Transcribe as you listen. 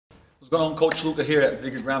going on? Coach Luka here at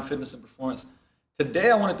Vigor Ground Fitness and Performance.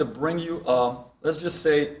 Today I wanted to bring you, let's just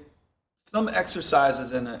say, some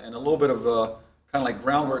exercises and a little bit of kind of like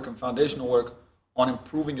groundwork and foundational work on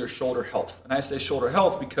improving your shoulder health. And I say shoulder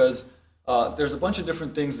health because there's a bunch of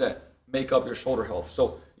different things that make up your shoulder health.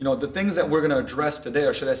 So, you know, the things that we're going to address today,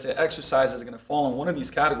 or should I say exercises, are going to fall in one of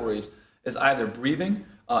these categories, is either breathing,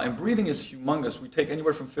 and breathing is humongous. We take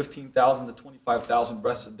anywhere from 15,000 to 25,000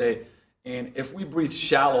 breaths a day. And if we breathe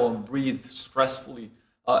shallow and breathe stressfully,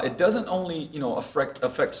 it doesn't only, you know,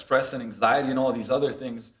 affect stress and anxiety and all these other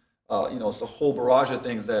things. You know, it's a whole barrage of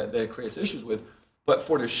things that it creates issues with. But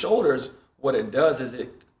for the shoulders, what it does is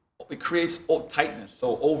it creates tightness,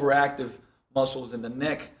 so overactive muscles in the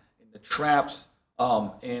neck, in the traps,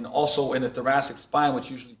 and also in the thoracic spine,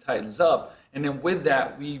 which usually tightens up. And then with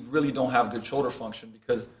that, we really don't have good shoulder function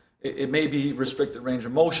because it may be restricted range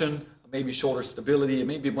of motion, maybe shoulder stability, it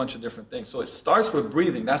may be a bunch of different things. So it starts with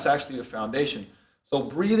breathing. That's actually the foundation. So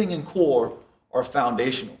breathing and core are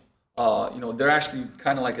foundational. You know, they're actually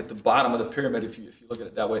kind of like at the bottom of the pyramid if you look at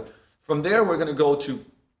it that way. From there, we're going to go to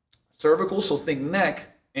cervical, so think neck,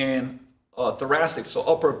 and thoracic, so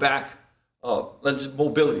upper back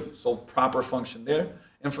mobility, so proper function there.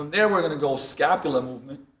 And from there, we're going to go scapula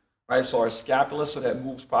movement, right? So our scapula, so that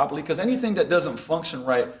moves properly, because anything that doesn't function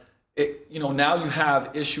right, you know, now you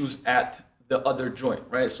have issues at the other joint,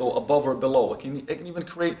 right? So above or below, it can even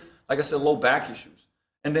create, like I said, low back issues.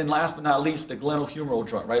 And then last but not least, the glenohumeral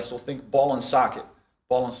joint, right? So think ball and socket.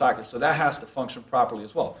 So that has to function properly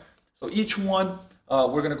as well. So each one,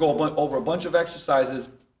 we're going to go over a bunch of exercises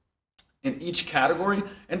in each category.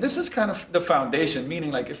 And this is kind of the foundation,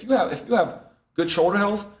 meaning like if you have good shoulder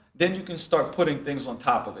health, then you can start putting things on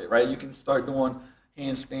top of it, right? You can start doing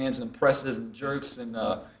handstands and presses and jerks and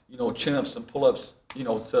you know, chin-ups and pull-ups, you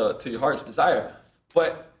know, to your heart's desire.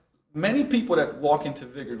 But many people that walk into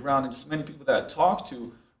Vigor Ground and just many people that I talk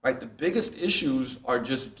to, right, the biggest issues are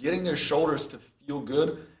just getting their shoulders to feel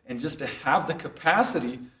good and just to have the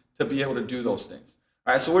capacity to be able to do those things.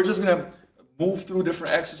 All right, so we're just gonna move through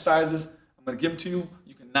different exercises. I'm gonna give them to you.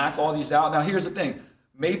 You can knock all these out. Now here's the thing,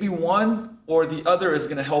 maybe one or the other is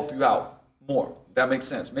gonna help you out more. If that makes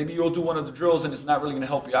sense. Maybe you'll do one of the drills and it's not really gonna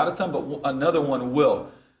help you out a ton, but another one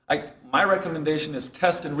will. My recommendation is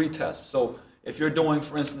test and retest. So if you're doing,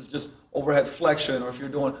 for instance, just overhead flexion, or if you're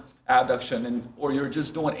doing abduction, or you're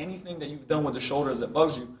just doing anything that you've done with the shoulders that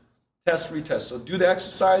bugs you, test, retest. So do the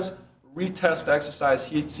exercise, retest the exercise,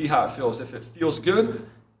 see how it feels. If it feels good,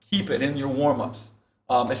 keep it in your warm-ups.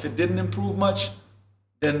 If it didn't improve much,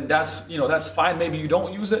 then that's fine. Maybe you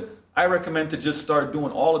don't use it. I recommend to just start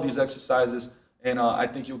doing all of these exercises, and I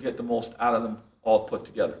think you'll get the most out of them all put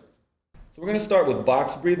together. So we're going to start with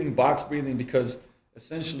box breathing because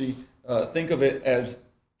essentially think of it as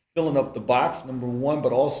filling up the box, number one,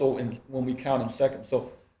 but also when we count in seconds. So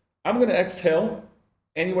I'm going to exhale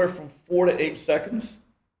anywhere from 4 to 8 seconds.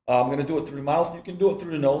 I'm going to do it through the mouth. You can do it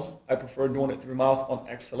through the nose. I prefer doing it through the mouth on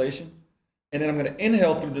exhalation. And then I'm going to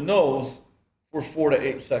inhale through the nose for 4 to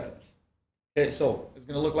 8 seconds. Okay, so it's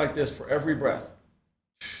going to look like this for every breath.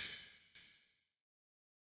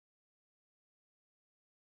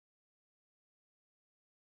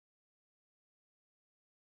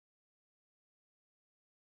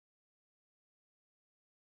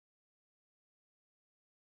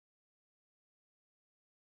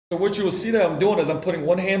 So what you will see that I'm doing is I'm putting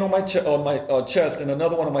one hand on my chest and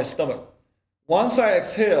another one on my stomach. Once I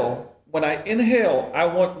exhale, when I inhale, I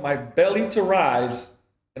want my belly to rise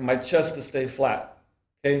and my chest to stay flat,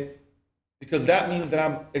 okay? Because that means that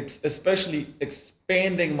I'm especially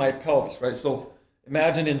expanding my pelvis, right? So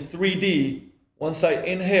imagine in 3D, once I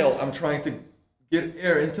inhale, I'm trying to get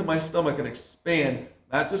air into my stomach and expand,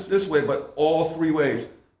 not just this way, but all 3 ways.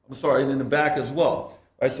 I'm sorry, and in the back as well,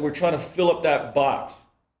 right? So we're trying to fill up that box.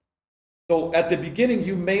 So at the beginning,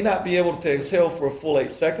 you may not be able to exhale for a full 8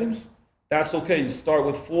 seconds. That's okay. You start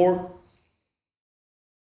with 4,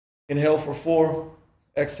 inhale for 4,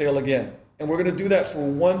 exhale again. And we're going to do that for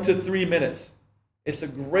 1 to 3 minutes. It's a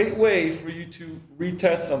great way for you to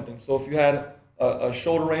retest something. So if you had a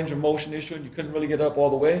shoulder range of motion issue and you couldn't really get up all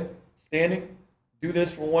the way standing, do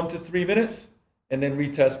this for 1 to 3 minutes and then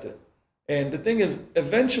retest it. And the thing is,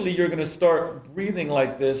 eventually you're going to start breathing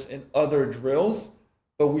like this in other drills.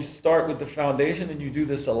 But we start with the foundation, and you do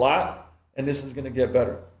this a lot, and this is going to get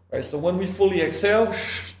better, right? So when we fully exhale,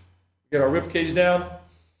 get our rib cage down,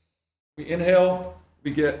 we inhale,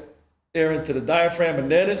 we get air into the diaphragm,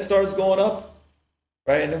 and then it starts going up,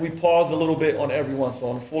 right? And then we pause a little bit on every one. So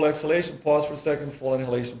on a full exhalation, pause for a second, full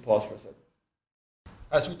inhalation, pause for a second.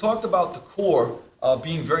 As we talked about the core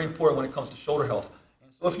being very important when it comes to shoulder health.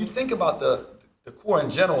 And so if you think about the the core in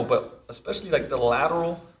general, but especially like the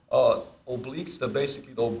lateral obliques,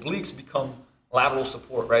 basically the obliques become lateral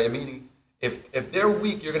support, right? Meaning if they're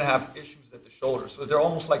weak, you're going to have issues at the shoulder. So they're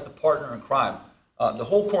almost like the partner in crime. The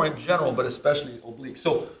whole core in general, but especially obliques.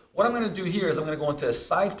 So what I'm going to do here is I'm going to go into a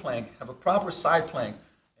side plank, have a proper side plank,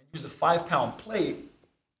 and use a 5-pound plate.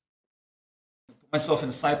 Put myself in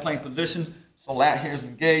a side plank position, so lat here is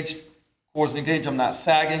engaged, core is engaged, I'm not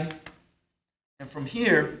sagging. And from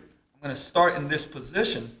here, I'm going to start in this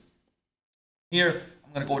position. Here,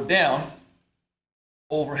 I'm going to go down,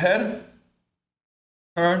 overhead,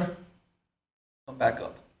 turn, come back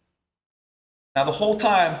up. Now the whole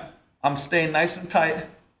time, I'm staying nice and tight,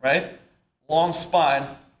 right? Long spine,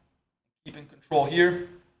 keeping control here,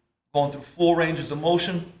 going through full ranges of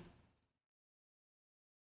motion.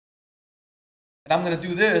 And I'm going to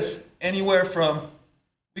do this anywhere from,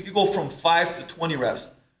 we could go from 5 to 20 reps.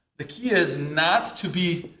 The key is not to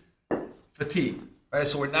be fatigued, right?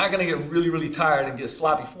 So we're not going to get really, really tired and get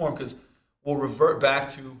sloppy form, because we'll revert back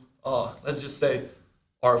to, let's just say,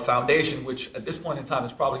 our foundation, which at this point in time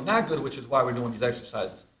is probably not good, which is why we're doing these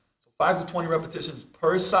exercises. So 5 to 20 repetitions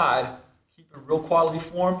per side, keeping real quality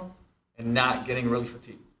form and not getting really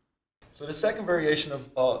fatigued. So the second variation of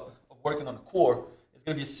working on the core is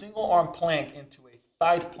going to be a single arm plank into a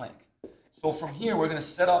side plank. So from here, we're going to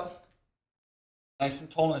set up nice and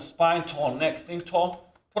tall in the spine, tall neck, think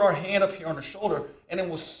tall. Put our hand up here on the shoulder, and then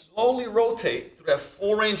we'll slowly rotate through that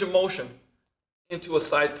full range of motion into a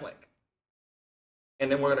side plank.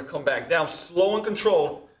 And then we're going to come back down, slow and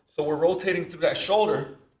controlled. So we're rotating through that shoulder,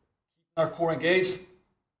 keeping our core engaged.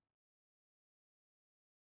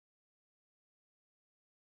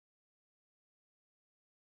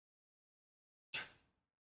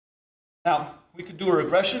 Now, we could do a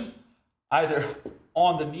regression either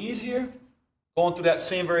on the knees here, going through that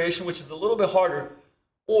same variation, which is a little bit harder,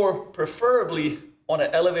 or preferably on an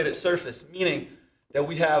elevated surface, meaning that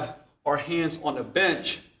we have our hands on the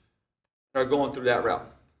bench and are going through that route.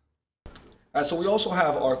 All right, so we also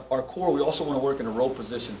have our core. We also want to work in a row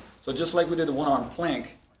position. So just like we did the one-arm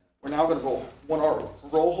plank, we're now going to go one-arm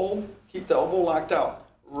row hold, keep the elbow locked out,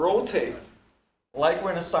 rotate like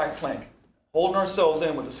we're in a side plank, holding ourselves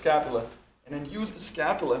in with the scapula, and then use the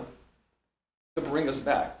scapula to bring us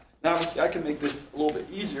back. Now, obviously, I can make this a little bit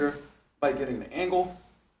easier by getting the angle,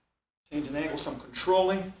 changing angle, so I'm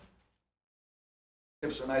controlling.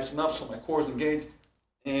 Hips are nice and up, so my core is engaged,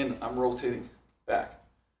 and I'm rotating back.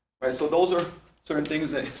 Right, so those are certain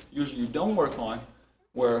things that usually you don't work on,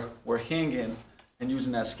 where we're hanging and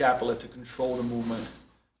using that scapula to control the movement.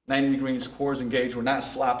 90 degrees, core is engaged, we're not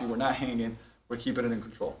sloppy, we're not hanging, we're keeping it in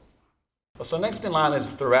control. So next in line is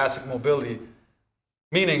thoracic mobility,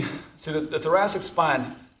 meaning, see, the thoracic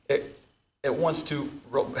spine, it wants to,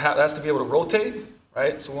 has to be able to rotate,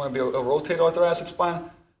 right? So we want to be able to rotate our thoracic spine,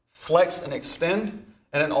 flex and extend,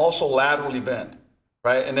 and then also laterally bend,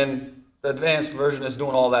 right? And then the advanced version is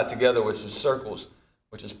doing all that together, which is circles,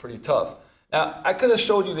 which is pretty tough. Now, I could have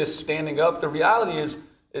showed you this standing up. The reality is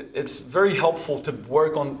it's very helpful to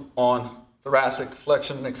work on thoracic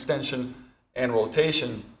flexion and extension and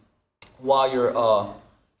rotation while you're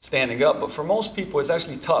standing up. But for most people, it's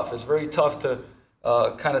actually tough. It's very tough to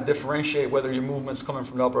kind of differentiate whether your movement's coming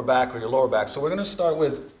from the upper back or your lower back. So we're going to start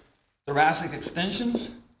with thoracic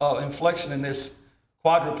extensions and flexion in this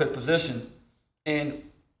quadruped position. And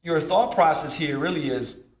your thought process here really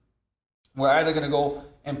is we're either going to go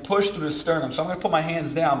and push through the sternum. So I'm going to put my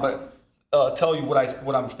hands down, but tell you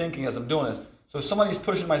what I'm thinking as I'm doing this. So if somebody's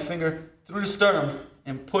pushing my finger through the sternum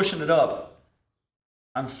and pushing it up,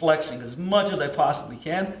 I'm flexing as much as I possibly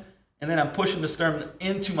can, and then I'm pushing the sternum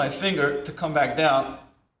into my finger to come back down.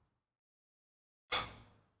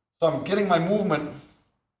 So I'm getting my movement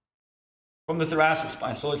from the thoracic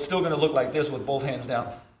spine. So it's still going to look like this with both hands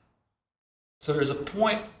down. So there's a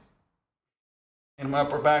point in my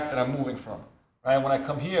upper back that I'm moving from. Right? When I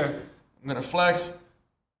come here, I'm going to flex.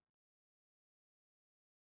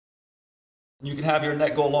 And you can have your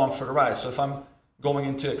neck go long for the right. So if I'm going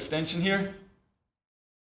into extension here,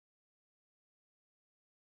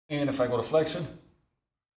 and if I go to flexion,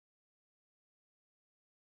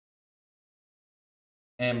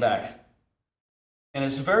 and back. And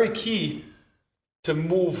it's very key to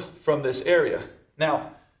move from this area.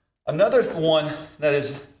 Now, another one that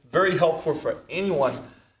is very helpful for anyone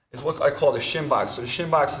is what I call the shin box. So the shin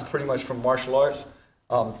box is pretty much from martial arts.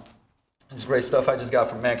 It's great stuff I just got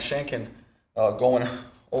from Max Schenken going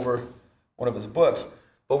over one of his books.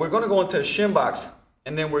 But we're going to go into a shin box,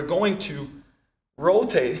 and then we're going to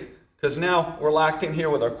rotate, because now we're locked in here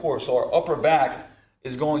with our core. So our upper back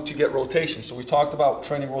is going to get rotation. So we talked about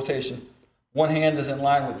training rotation. One hand is in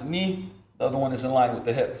line with the knee, The other one is in line with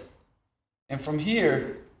the hip. And from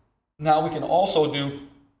here, now we can also do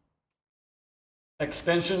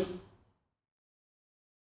extension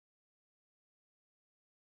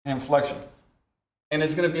and flexion. And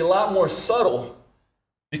it's going to be a lot more subtle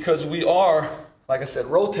because we are, like I said,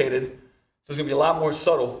 rotated. So it's going to be a lot more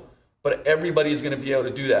subtle, but everybody is going to be able to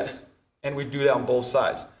do that. And we do that on both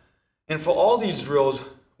sides. And for all these drills,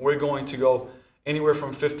 we're going to go anywhere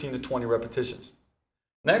from 15 to 20 repetitions.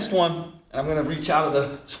 Next one, and I'm going to reach out of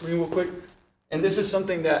the screen real quick. And this is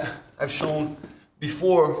something that I've shown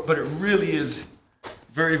before, but it really is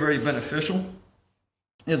very, very beneficial,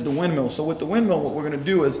 is the windmill. So with the windmill, what we're going to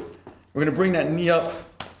do is we're going to bring that knee up,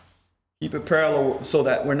 keep it parallel so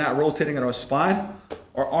that we're not rotating at our spine.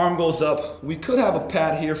 Our arm goes up. We could have a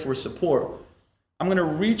pad here for support. I'm going to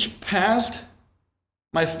reach past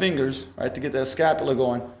my fingers, right, to get that scapula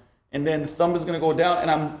going. And then the thumb is going to go down,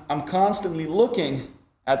 and I'm constantly looking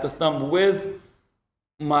at the thumb with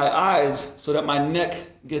my eyes so that my neck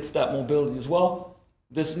gets that mobility as well.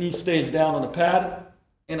 This knee stays down on the pad,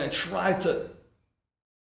 and I try to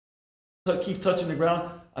keep touching the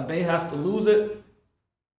ground. I may have to lose it,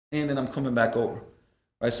 and then I'm coming back over.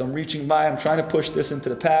 Right, so I'm reaching by, I'm trying to push this into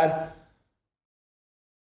the pad.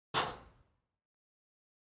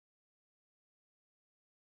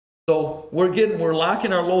 So we're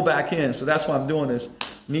locking our low back in. So that's why I'm doing this.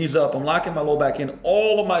 Knees up, I'm locking my low back in.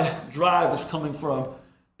 All of my drive is coming from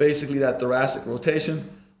basically that thoracic rotation.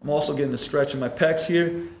 I'm also getting the stretch in my pecs here,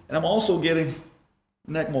 and I'm also getting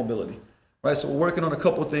neck mobility. Right, so we're working on a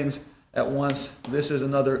couple of things at once. This is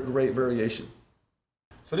another great variation.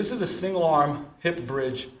 So this is a single arm hip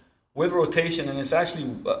bridge with rotation, and it's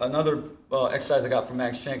actually another exercise I got from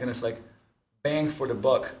Max Schenk, and it's like bang for the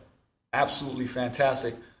buck. Absolutely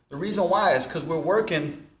fantastic. The reason why is because we're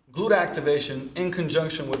working glute activation in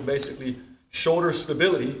conjunction with basically shoulder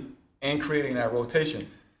stability and creating that rotation.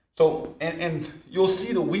 So, and you'll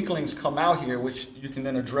see the weaklings come out here, which you can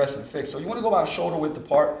then address and fix. So you want to go about shoulder width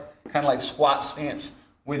apart, kind of like squat stance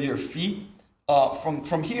with your feet.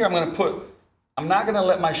 From here, I'm not going to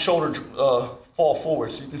let my shoulder fall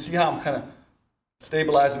forward. So you can see how I'm kind of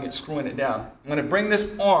stabilizing it, screwing it down. I'm going to bring this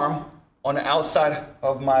arm on the outside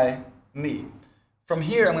of my knee. From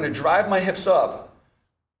here, I'm going to drive my hips up.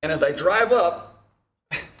 And as I drive up,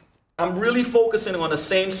 I'm really focusing on the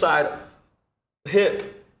same side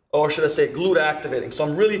hip, or should I say glute activating.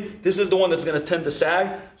 So this is the one that's going to tend to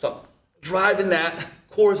sag. So I'm driving that,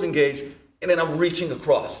 core is engaged, and then I'm reaching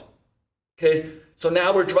across. Okay? So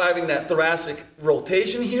now we're driving that thoracic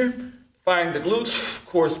rotation here, firing the glutes,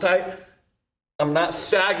 core is tight. I'm not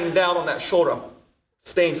sagging down on that shoulder. I'm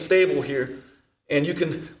staying stable here. And you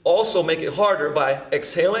can also make it harder by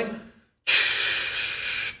exhaling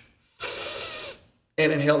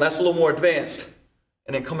and inhale. That's a little more advanced.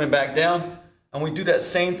 And then coming back down. And we do that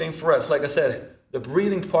same thing for reps. Like I said, the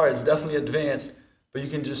breathing part is definitely advanced, but you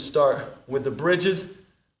can just start with the bridges,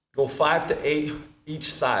 go 5 to 8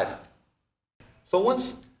 each side. So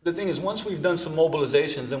once we've done some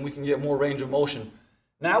mobilizations, then we can get more range of motion.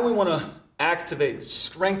 Now we want to activate,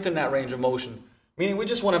 strengthen that range of motion, meaning we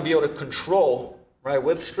just want to be able to control, right,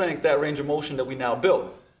 with strength, that range of motion that we now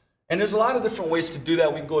built. And there's a lot of different ways to do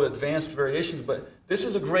that. We can go to advanced variations, but this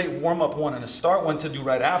is a great warm-up one and a start one to do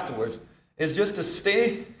right afterwards, is just to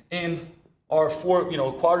stay in our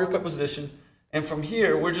quadruped position. And from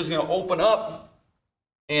here, we're just going to open up,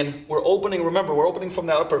 and we're opening, remember, we're opening from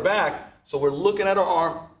that upper back. So we're looking at our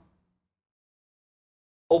arm,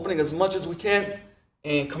 opening as much as we can,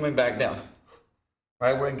 and coming back down.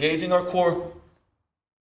 Right? We're engaging our core,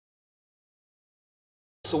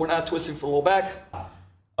 so we're not twisting for low back.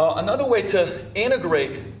 Another way to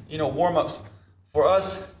integrate, warm-ups for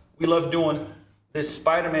us, we love doing this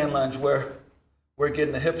Spider-Man lunge where we're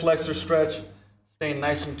getting the hip flexor stretch, staying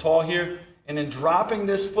nice and tall here, and then dropping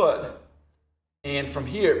this foot, and from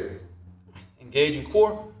here, engaging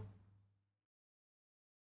core.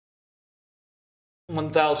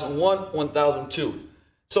 1001, 1002.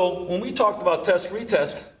 So when we talked about test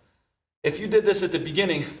retest, if you did this at the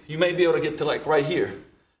beginning, you may be able to get to like right here.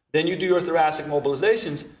 Then you do your thoracic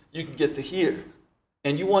mobilizations, you can get to here.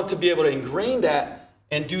 And you want to be able to ingrain that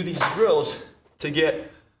and do these drills to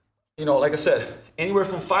get, like I said, anywhere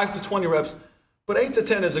from 5 to 20 reps, but 8 to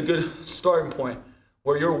 10 is a good starting point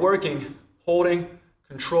where you're working, holding,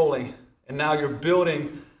 controlling, and now you're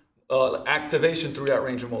building activation through that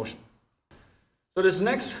range of motion. So this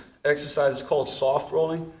next exercise is called soft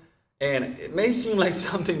rolling, and it may seem like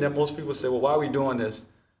something that most people say, well, why are we doing this?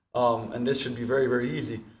 And this should be very, very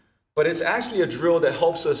easy. But it's actually a drill that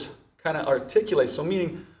helps us kind of articulate. So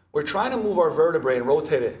meaning we're trying to move our vertebrae and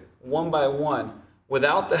rotate it one by one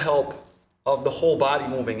without the help of the whole body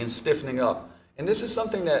moving and stiffening up. And this is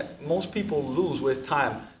something that most people lose with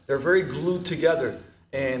time. They're very glued together,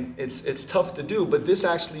 and it's tough to do, but this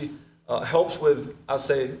actually helps with, I'll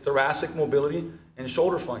say, thoracic mobility and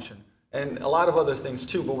shoulder function, and a lot of other things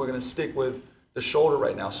too, but we're gonna stick with the shoulder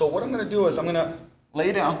right now. So what I'm gonna do is I'm gonna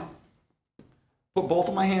lay down, put both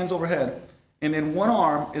of my hands overhead, and then one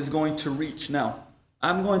arm is going to reach. Now,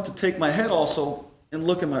 I'm going to take my head also and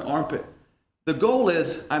look at my armpit. The goal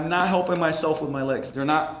is I'm not helping myself with my legs. They're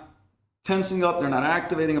not tensing up, they're not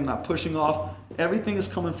activating, I'm not pushing off. Everything is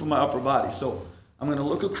coming from my upper body. So I'm gonna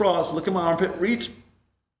look across, look at my armpit, reach,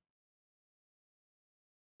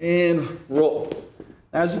 and roll.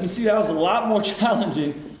 Now, as you can see, that was a lot more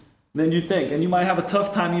challenging than you think, and you might have a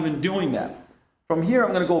tough time even doing that. From here,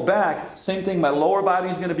 I'm gonna go back, same thing, my lower body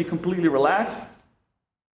is gonna be completely relaxed.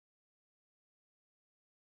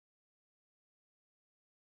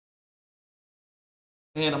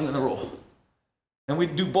 And I'm gonna roll. And we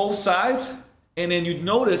do both sides, and then you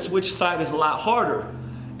notice which side is a lot harder.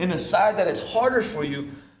 And the side that it's harder for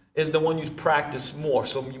you is the one you practice more.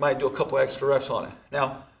 So you might do a couple extra reps on it.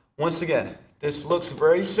 Now, once again, this looks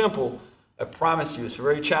very simple. I promise you, it's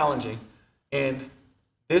very challenging. And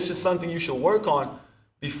this is something you should work on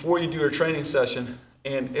before you do your training session,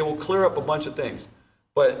 and it will clear up a bunch of things.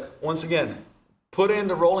 But once again, put in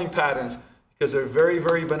the rolling patterns because they're very,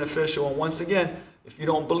 very beneficial. And once again, if you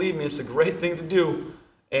don't believe me, it's a great thing to do,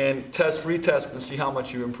 and test, retest, and see how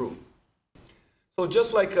much you improve. So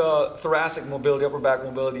just like thoracic mobility, upper back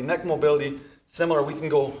mobility, neck mobility, similar, we can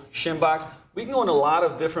go shin box. We can go in a lot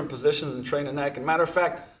of different positions and train the neck. And matter of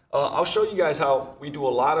fact, I'll show you guys how we do a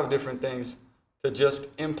lot of different things to just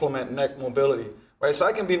implement neck mobility, right? So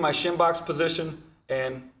I can be in my shin box position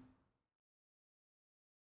and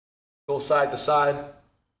go side to side.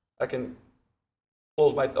 I can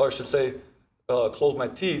close my, or I should say, close my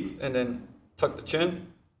teeth and then tuck the chin.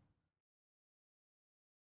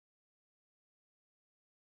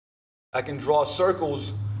 I can draw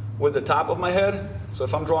circles with the top of my head. So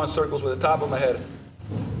if I'm drawing circles with the top of my head,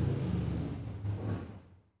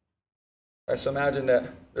 all right, so imagine that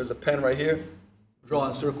there's a pen right here,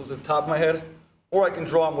 drawing circles at the top of my head, or I can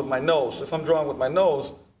draw them with my nose. So if I'm drawing with my nose,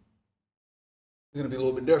 it's gonna be a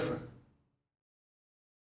little bit different.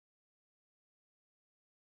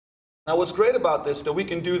 Now what's great about this, that we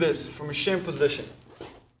can do this from a shin position.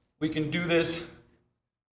 We can do this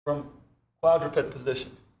from quadruped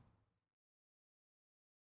position.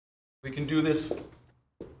 We can do this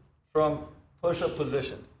from push-up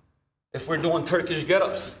position. If we're doing Turkish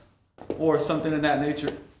get-ups or something of that nature,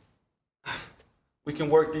 we can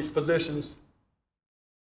work these positions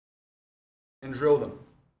and drill them.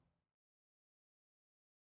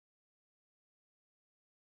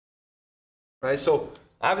 Right, so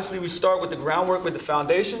obviously we start with the groundwork, with the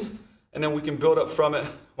foundation, and then we can build up from it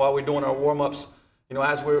while we're doing our warm-ups. You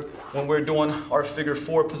know, when we're doing our figure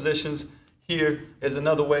 4 positions, here is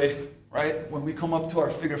another way, right? When we come up to our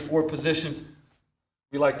figure 4 position,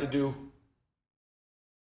 we like to do.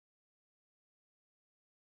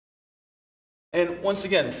 And once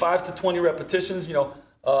again, 5 to 20 repetitions. You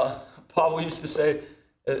know, Pavel used to say,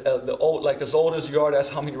 like as old as you are, that's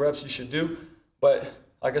how many reps you should do. But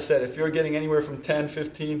like I said, if you're getting anywhere from 10,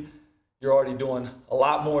 15, you're already doing a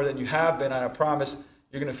lot more than you have been. And I promise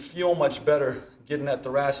you're gonna feel much better getting that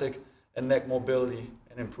thoracic and neck mobility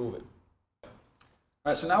and improve it. All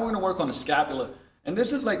right, so now we're gonna work on the scapula. And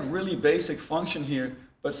this is like really basic function here,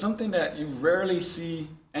 but something that you rarely see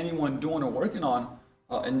anyone doing or working on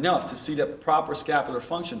enough to see that proper scapular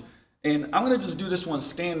function. And I'm gonna just do this one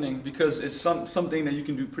standing because it's something that you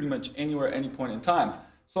can do pretty much anywhere, at any point in time.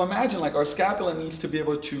 So imagine like our scapula needs to be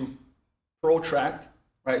able to protract,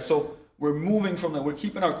 right? So we're moving from we're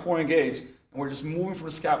keeping our core engaged, and we're just moving from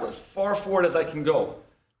the scapula as far forward as I can go.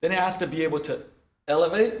 Then it has to be able to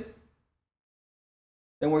elevate.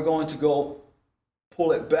 Then we're going to go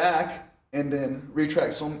pull it back and then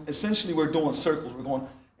retract. So essentially we're doing circles. We're going,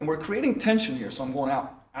 and we're creating tension here. So I'm going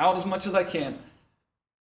out as much as I can,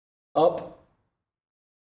 up,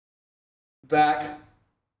 back,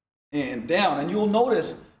 and down. And you'll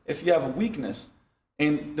notice if you have a weakness,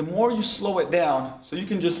 and the more you slow it down, so you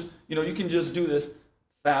can just, you can just do this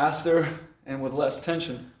faster and with less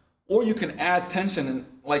tension, or you can add tension and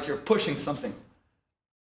like you're pushing something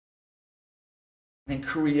and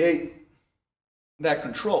create that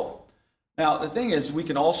control. Now, the thing is, we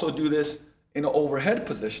can also do this in an overhead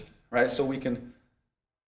position, right? So we can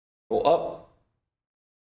go up,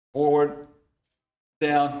 forward,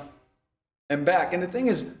 down, and back. And the thing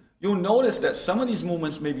is, you'll notice that some of these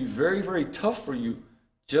movements may be very, very tough for you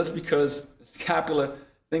just because the scapula,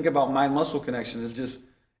 think about mind-muscle connection,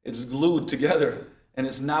 it's glued together and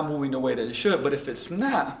it's not moving the way that it should. But if it's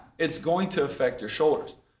not, it's going to affect your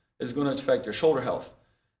shoulders. It's going to affect your shoulder health.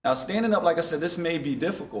 Now, standing up, like I said, this may be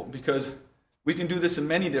difficult because we can do this in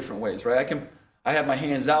many different ways, right? I have my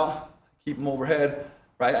hands out, keep them overhead,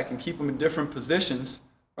 right? I can keep them in different positions,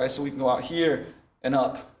 right? So we can go out here and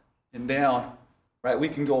up and down, right? We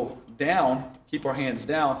can go down, keep our hands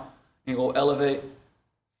down, and go elevate,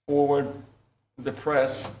 forward,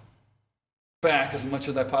 depress, back as much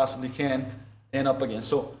as I possibly can, and up again.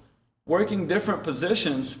 So working different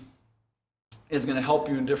positions is going to help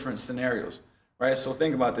you in different scenarios, right? So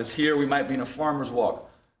think about this. Here we might be in a farmer's walk.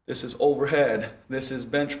 This is overhead. This is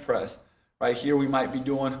bench press. Right here we might be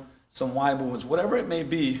doing some Y movements. Whatever it may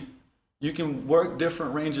be, you can work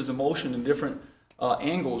different ranges of motion and different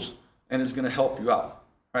angles, and it's going to help you out,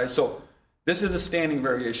 right? So this is a standing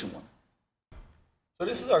variation one. So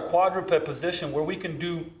this is our quadruped position where we can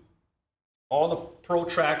do all the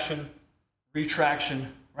protraction,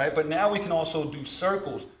 retraction, right? But now we can also do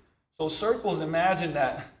circles. So circles, imagine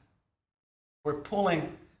that we're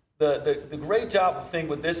pulling, the great job thing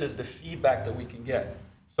with this is the feedback that we can get.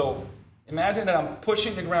 So imagine that I'm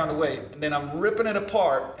pushing the ground away, and then I'm ripping it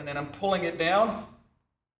apart, and then I'm pulling it down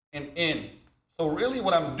and in. So really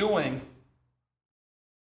what I'm doing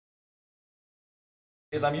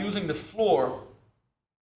is I'm using the floor,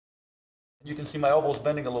 and you can see my elbows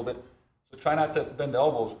bending a little bit, so try not to bend the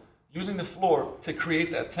elbows. Using the floor to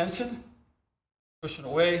create that tension, pushing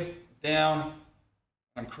away, down,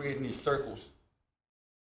 I'm creating these circles.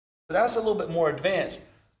 So that's a little bit more advanced.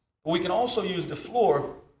 But we can also use the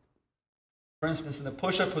floor, for instance, in the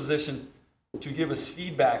push-up position, to give us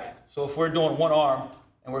feedback. So if we're doing one arm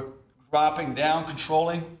and we're dropping down,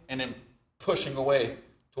 controlling, and then pushing away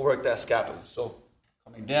to work that scapula. So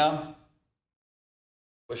coming down,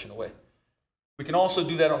 pushing away. We can also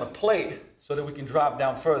do that on a plate so that we can drop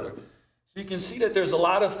down further. So you can see that there's a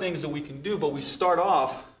lot of things that we can do, but we start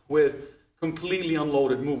off with completely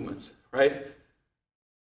unloaded movements, right?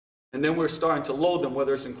 And then we're starting to load them,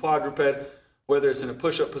 whether it's in quadruped, whether it's in a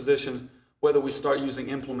push-up position, whether we start using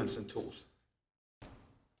implements and tools.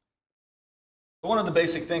 One of the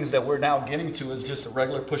basic things that we're now getting to is just a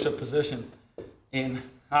regular push-up position, and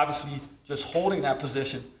obviously just holding that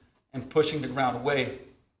position and pushing the ground away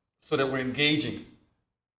so that we're engaging,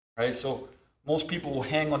 right? So most people will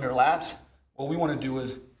hang on their lats. What we want to do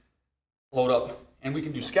is load up, and we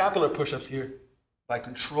can do scapular push-ups here by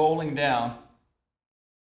controlling down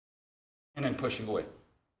and then pushing away,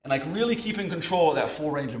 and like really keeping control of that full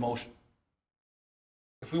range of motion.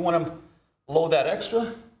 If we want to load that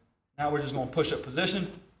extra, now we're just going to push up position,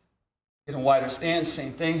 get a wider stance,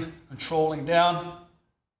 same thing, controlling down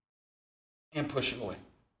and pushing away.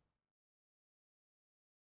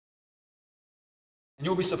 And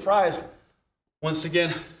you'll be surprised, once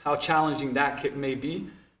again, how challenging that may be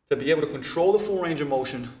to be able to control the full range of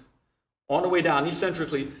motion on the way down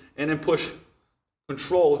eccentrically and then push,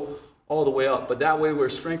 control all the way up. But that way we're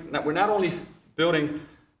not only building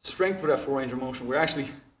strength for that full range of motion, we're actually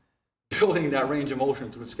building that range of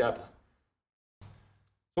motion through the scapula.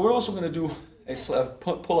 So we're also going to do a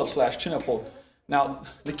pull-up / chin-up hold. Now,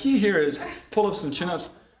 the key here is pull-ups and chin-ups,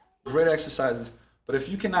 great exercises, but if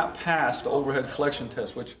you cannot pass the overhead flexion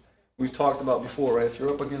test, which we've talked about before, right? If you're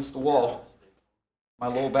up against the wall, my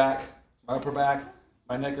low back, my upper back,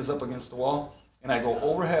 my neck is up against the wall, and I go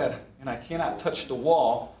overhead, and I cannot touch the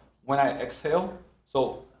wall when I exhale.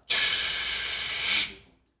 So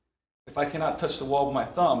if I cannot touch the wall with my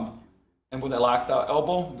thumb and with a locked out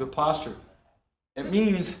elbow, good posture, it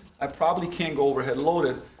means I probably can't go overhead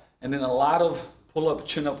loaded, and then a lot of pull-up,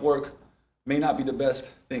 chin-up work may not be the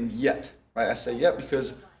best thing yet, right? I say yet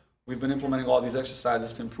because we've been implementing all these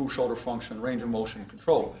exercises to improve shoulder function, range of motion, and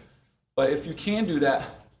control. But if you can do that,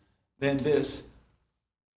 then this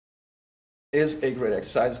is a great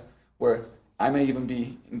exercise where I may even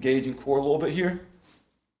be engaging core a little bit here,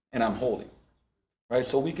 and I'm holding, right?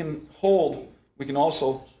 So we can hold, we can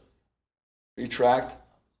also retract,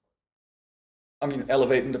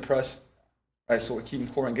 elevate and depress, right? So we're keeping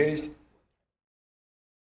core engaged,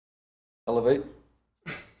 elevate,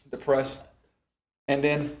 depress, and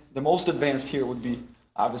then the most advanced here would be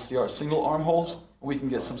obviously our single arm holds. We can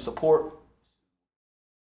get some support,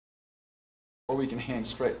 or we can hang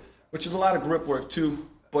straight, which is a lot of grip work too,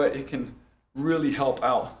 but it can really help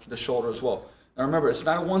out the shoulder as well. Now remember, it's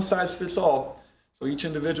not a one size fits all, so each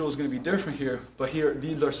individual is going to be different here, but here,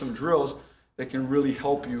 these are some drills that can really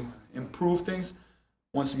help you improve things.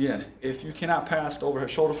 Once again, if you cannot pass the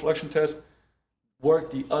overhead shoulder flexion test,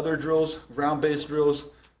 work the other drills, ground-based drills,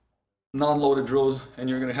 non-loaded drills, and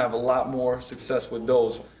you're going to have a lot more success with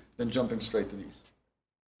those than jumping straight to these.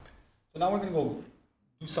 So now we're going to go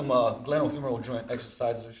do some glenohumeral joint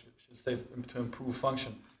exercises, I should say, to improve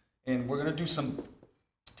function. And we're going to do some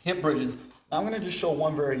hip bridges. Now I'm going to just show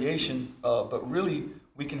one variation, but really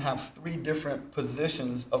we can have 3 different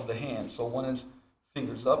positions of the hand. So one is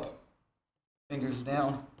fingers up, fingers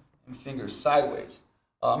down, and fingers sideways.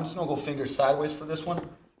 I'm just going to go fingers sideways for this one.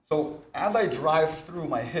 So as I drive through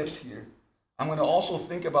my hips here, I'm going to also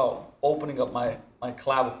think about opening up my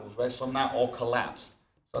clavicles, right? So I'm not all collapsed.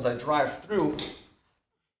 So as I drive through,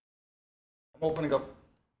 I'm opening up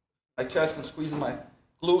my chest and squeezing my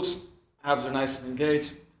glutes. Abs are nice and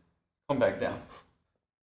engaged. Come back down.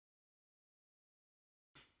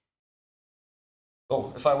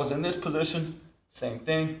 So if I was in this position, same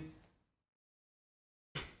thing.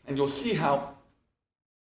 And you'll see how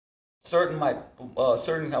certain, I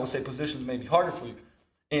would say, positions may be harder for you.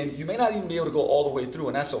 And you may not even be able to go all the way through,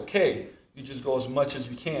 and that's okay. You just go as much as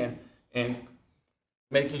you can and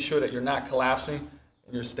making sure that you're not collapsing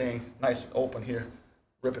and you're staying nice and open here,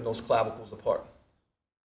 ripping those clavicles apart.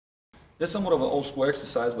 This is somewhat of an old school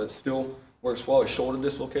exercise, but it still works well at shoulder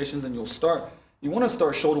dislocations. And you want to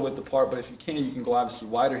start shoulder width apart, but if you can go obviously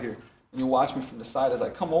wider here. And you'll watch me from the side as I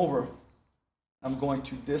come over, I'm going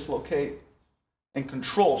to dislocate and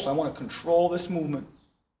control. So I want to control this movement.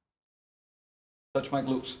 Touch my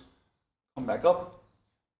glutes. Come back up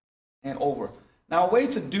and over. Now, a way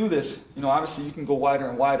to do this, obviously you can go wider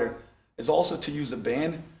and wider, is also to use a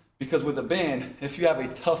band. Because with a band, if you have a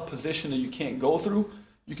tough position that you can't go through,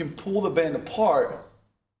 you can pull the band apart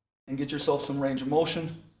and get yourself some range of motion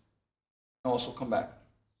and also come back.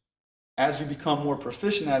 As you become more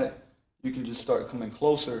proficient at it, you can just start coming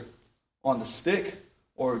closer on the stick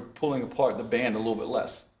or pulling apart the band a little bit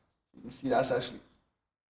less. You can see that's actually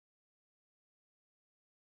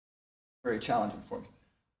very challenging for me.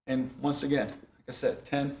 And once again, like I said,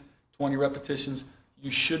 10, 20 repetitions.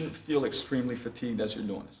 You shouldn't feel extremely fatigued as you're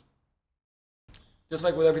doing this. Just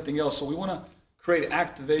like with everything else, so we want to create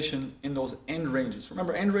activation in those end ranges.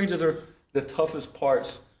 Remember, end ranges are the toughest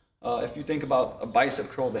parts. If you think about a bicep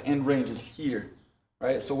curl, the end range is here,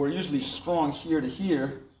 right? So we're usually strong here to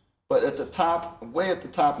here, but at the top, way at the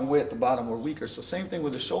top and way at the bottom, we're weaker. So same thing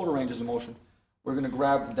with the shoulder ranges of motion. We're going to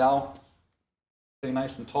grab the dowel, stay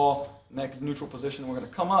nice and tall, neck is neutral position. We're going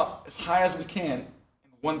to come up as high as we can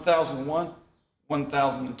in 1001,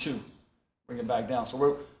 1002. Bring it back down.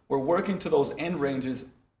 So we're working to those end ranges,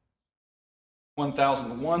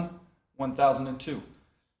 1001, 1002.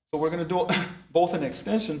 So we're going to do both an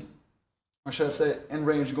extension, or should I say end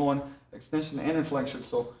range going extension and inflection.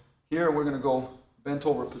 So here we're going to go bent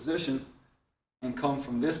over position and come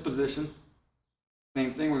from this position.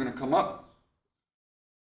 Same thing, we're going to come up.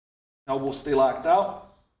 Elbows stay locked out.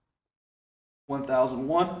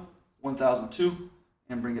 1001, 1002,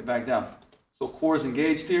 and bring it back down. So core is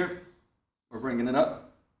engaged here. We're bringing it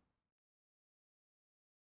up.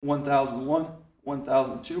 1001,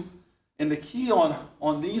 1002. And the key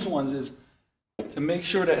on these ones is to make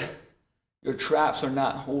sure that your traps are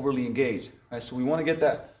not overly engaged, right? So we want to get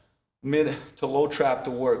that mid to low trap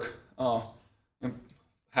to work and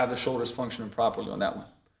have the shoulders functioning properly on that one.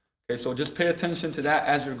 Okay, so just pay attention to that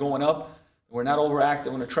as you're going up. We're not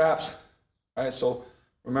overactive on the traps, right? So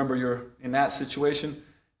remember, you're in that situation,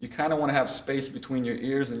 you kind of want to have space between your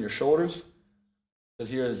ears and your shoulders, because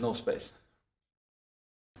here there's no space.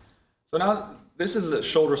 So now this is the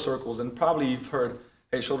shoulder circles, and probably you've heard,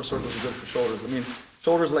 hey, shoulder circles are good for shoulders. I mean,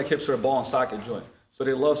 shoulders like hips are a ball and socket joint, so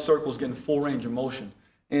they love circles getting full range of motion.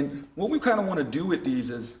 And what we kind of want to do with these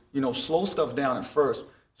is, slow stuff down at first.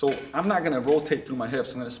 So I'm not going to rotate through my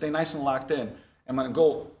hips. I'm going to stay nice and locked in. I'm going to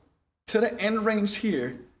go to the end range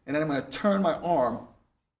here, and then I'm going to turn my arm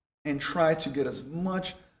and try to get as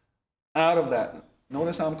much out of that.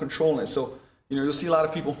 Notice how I'm controlling it. So, you'll see a lot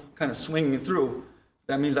of people kind of swinging through.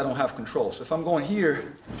 That means I don't have control. So if I'm going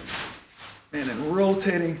here and then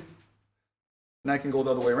rotating, and I can go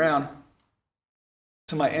the other way around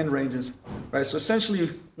to my end ranges, right? So essentially,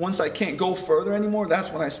 once I can't go further anymore,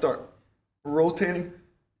 that's when I start rotating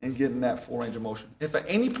and getting that full range of motion. If at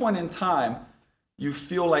any point in time you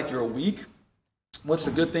feel like you're weak, what's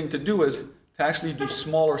a good thing to do is to actually do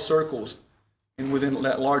smaller circles and within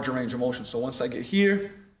that larger range of motion. So once I get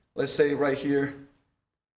here, let's say right here,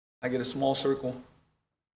 I get a small circle,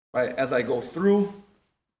 right? As I go through,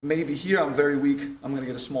 maybe here I'm very weak, I'm gonna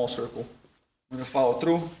get a small circle. I'm gonna follow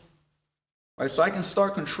through, right? So I can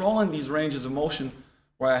start controlling these ranges of motion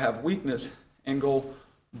where I have weakness and go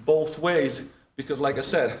both ways, because like I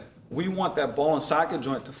said, we want that ball and socket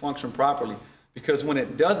joint to function properly, because when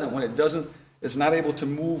it doesn't, it's not able to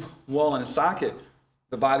move well in a socket,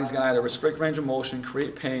 the body's gonna either restrict range of motion,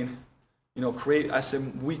 create pain, create, I say,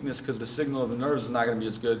 weakness because the signal of the nerves is not going to be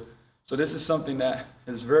as good. So this is something that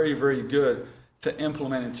is very, very good to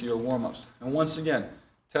implement into your warm-ups. And once again,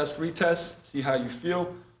 test, retest, see how you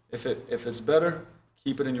feel. If it's better,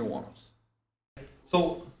 keep it in your warm-ups.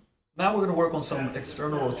 So now we're going to work on some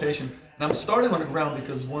external rotation. And I'm starting on the ground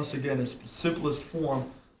because, once again, it's the simplest form,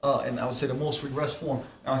 and I would say the most regressed form.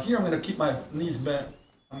 Now here I'm going to keep my knees bent.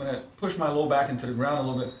 I'm going to push my low back into the ground a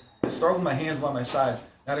little bit. And start with my hands by my side.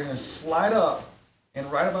 Now they're going to slide up,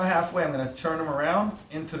 and right about halfway, I'm going to turn them around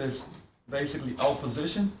into this basically L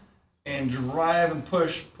position and drive and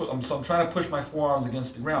push. So I'm trying to push my forearms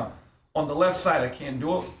against the ground. On the left side, I can't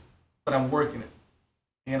do it, but I'm working it.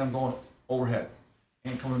 And I'm going overhead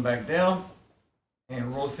and coming back down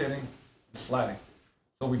and rotating and sliding.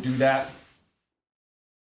 So we do that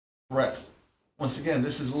reps. Once again,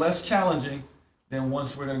 this is less challenging than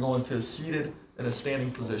once we're going to go into a seated and a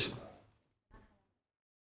standing position.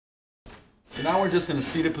 So now we're just in a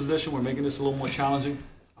seated position. We're making this a little more challenging.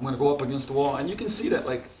 I'm going to go up against the wall, and you can see that,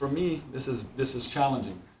 like, for me, this is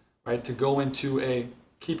challenging, right? To go into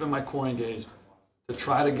keeping my core engaged, to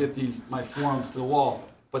try to get my forearms to the wall.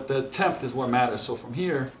 But the attempt is what matters. So from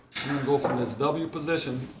here, I'm going to go from this W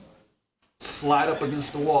position, slide up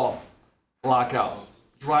against the wall, lock out.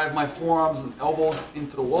 Drive my forearms and elbows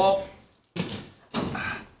into the wall.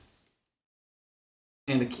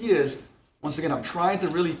 And the key is, once again, I'm trying to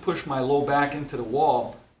really push my low back into the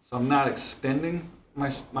wall, so I'm not extending my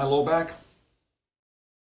low back.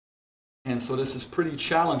 And so this is pretty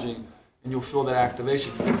challenging, and you'll feel that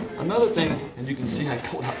activation. Another thing, and you can see I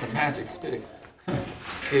pulled out the magic stick,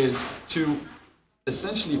 is to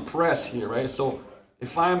essentially press here, right? So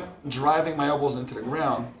if I'm driving my elbows into the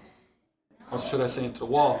ground, or should I say into the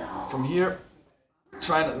wall, from here,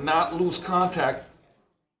 trying to not lose contact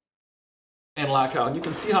and lock out. And you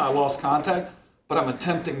can see how I lost contact, but I'm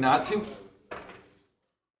attempting not to.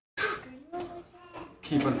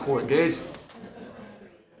 Keeping core engaged.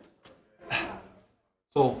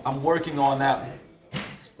 So I'm working on that.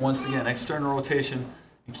 Once again, external rotation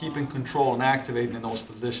and keeping control and activating in those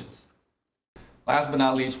positions. Last but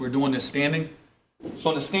not least, we're doing this standing. So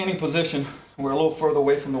in the standing position, we're a little further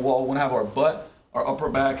away from the wall. We're going to have our butt, our upper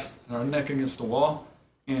back, and our neck against the wall.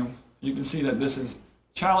 And you can see that this is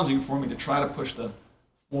challenging for me to try to push the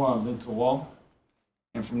forearms into the wall.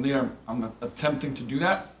 And from there, I'm attempting to do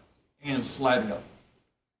that and sliding up.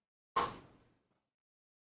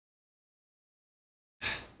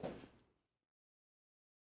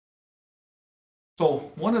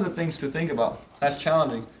 So one of the things to think about that's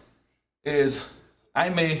challenging is I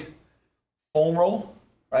may foam roll,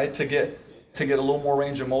 right, to get a little more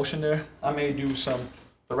range of motion there. I may do some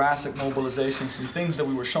thoracic mobilization, some things that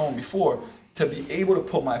we were showing before to be able to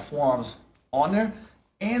put my forearms on there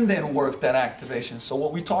and then work that activation. So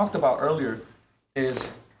what we talked about earlier is,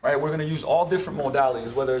 right, we're going to use all different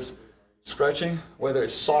modalities, whether it's stretching, whether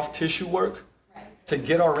it's soft tissue work, to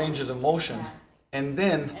get our ranges of motion, and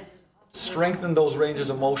then strengthen those ranges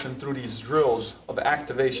of motion through these drills of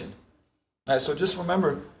activation. All right, so just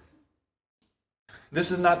remember,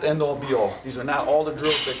 this is not the end-all be-all. These are not all the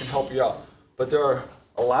drills that can help you out, but there are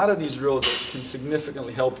a lot of these drills that can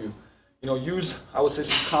significantly help you. Use, I would say,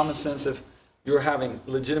 some common sense. If you're having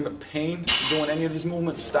legitimate pain doing any of these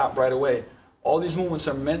movements, stop right away. All these movements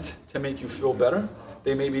are meant to make you feel better.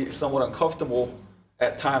 They may be somewhat uncomfortable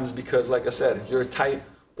at times because, like I said, you're tight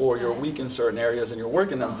or you're weak in certain areas and you're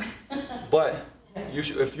working them. But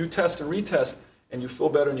if you test and retest and you feel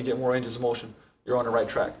better and you get more ranges of motion, you're on the right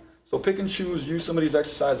track. So pick and choose, use some of these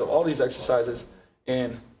exercises, all these exercises,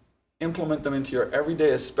 and implement them into your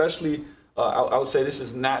everyday, especially, I would say this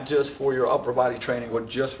is not just for your upper body training or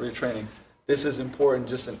just for your training. This is important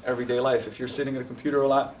just in everyday life. If you're sitting at a computer a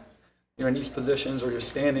lot, you're in these positions, or you're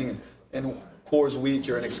standing and core is weak,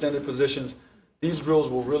 you're in extended positions, these drills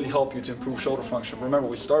will really help you to improve shoulder function. Remember,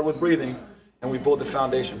 we start with breathing and we build the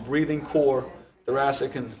foundation. Breathing, core,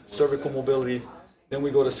 thoracic and cervical mobility. Then we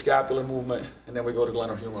go to scapular movement, and then we go to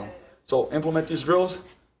glenohumeral. So implement these drills.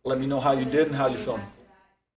 Let me know how you did and how you're feeling.